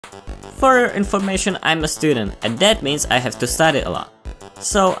For your information, I'm a student, and that means I have to study a lot.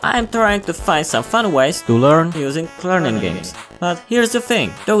 So I'm trying to find some fun ways to learn using learning games. But here's the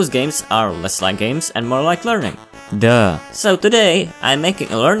thing, those games are less like games and more like learning. Duh. So today, I'm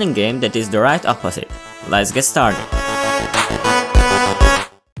making a learning game that is the right opposite. Let's get started.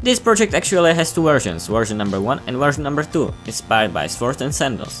 This project actually has two versions, version number 1 and version number 2, inspired by Swords and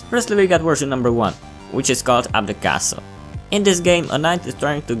Sandals. Firstly we got version number 1, which is called Up the Castle. In this game, a knight is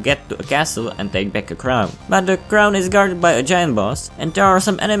trying to get to a castle and take back a crown. But the crown is guarded by a giant boss, and there are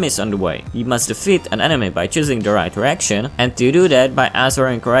some enemies on the way. You must defeat an enemy by choosing the right direction, and you do that by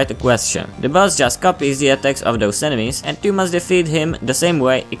answering correct question. The boss just copies the attacks of those enemies, and you must defeat him the same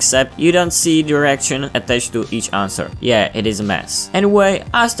way, except you don't see the direction attached to each answer. Yeah, it is a mess. Anyway,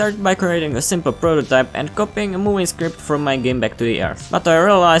 I started by creating a simple prototype and copying a moving script from my game back to the earth. But I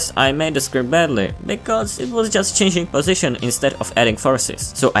realized I made the script badly, because it was just changing position instead of adding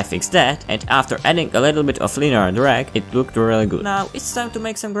forces. So I fixed that, and after adding a little bit of linear drag, it looked really good. Now it's time to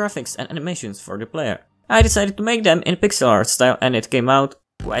make some graphics and animations for the player. I decided to make them in pixel art style and it came out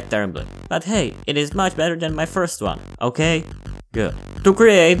quite terribly. But hey, it is much better than my first one, okay? Good. To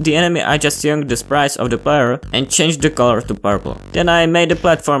create the enemy, I just changed the sprites of the player and changed the color to purple. Then I made the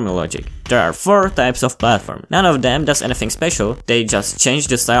platforming logic. There are 4 types of platform. None of them does anything special, they just change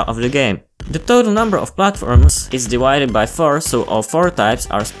the style of the game. The total number of platforms is divided by 4, so all 4 types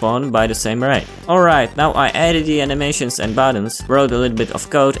are spawned by the same rate. Alright, now I added the animations and buttons, wrote a little bit of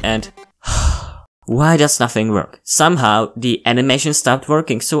code and... Why does nothing work? Somehow the animation stopped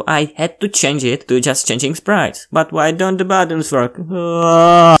working, so I had to change it to just changing sprites. But why don't the buttons work?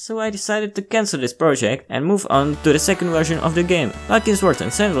 So I decided to cancel this project and move on to the second version of the game. Like in Swords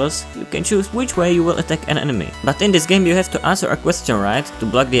and Sandals, you can choose which way you will attack an enemy. But in this game you have to answer a question right to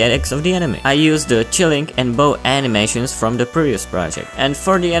block the attacks of the enemy. I used the chilling and bow animations from the previous project. And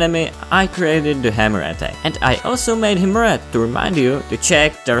for the enemy, I created the hammer attack. And I also made him red to remind you to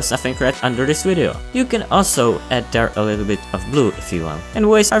check there's nothing red under this video. You can also add there a little bit of blue if you want.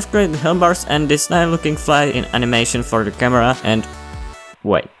 Anyways, I've created handlebars and this nice looking fly in animation for the camera and...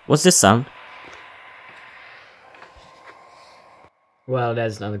 Wait, what's this sound? Well,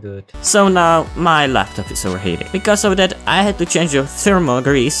 that's not good. So now my laptop is overheating. Because of that, I had to change the thermal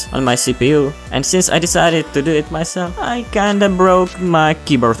grease on my CPU, and since I decided to do it myself, I kinda broke my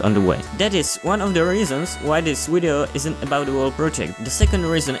keyboard on the way. That is one of the reasons why this video isn't about the whole project. The second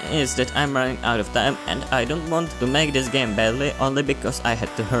reason is that I'm running out of time and I don't want to make this game badly only because I had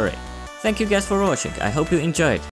to hurry. Thank you guys for watching, I hope you enjoyed.